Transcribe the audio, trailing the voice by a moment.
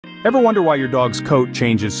Ever wonder why your dog's coat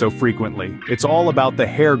changes so frequently? It's all about the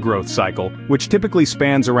hair growth cycle, which typically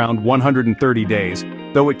spans around 130 days,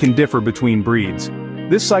 though it can differ between breeds.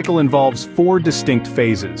 This cycle involves 4 distinct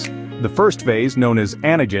phases. The first phase, known as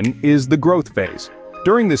Anagen, is the growth phase.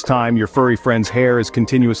 During this time, your furry friend's hair is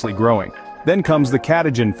continuously growing. Then comes the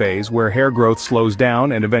Catagen phase, where hair growth slows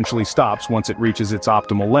down and eventually stops once it reaches its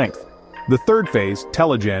optimal length. The third phase,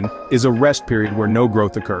 Telogen, is a rest period where no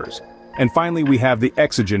growth occurs. And finally we have the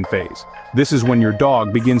Exogen phase. This is when your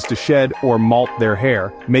dog begins to shed or molt their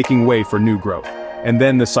hair, making way for new growth. And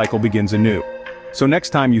then the cycle begins anew. So next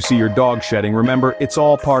time you see your dog shedding, remember, it's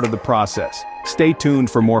all part of the process. Stay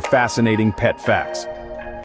tuned for more fascinating pet facts.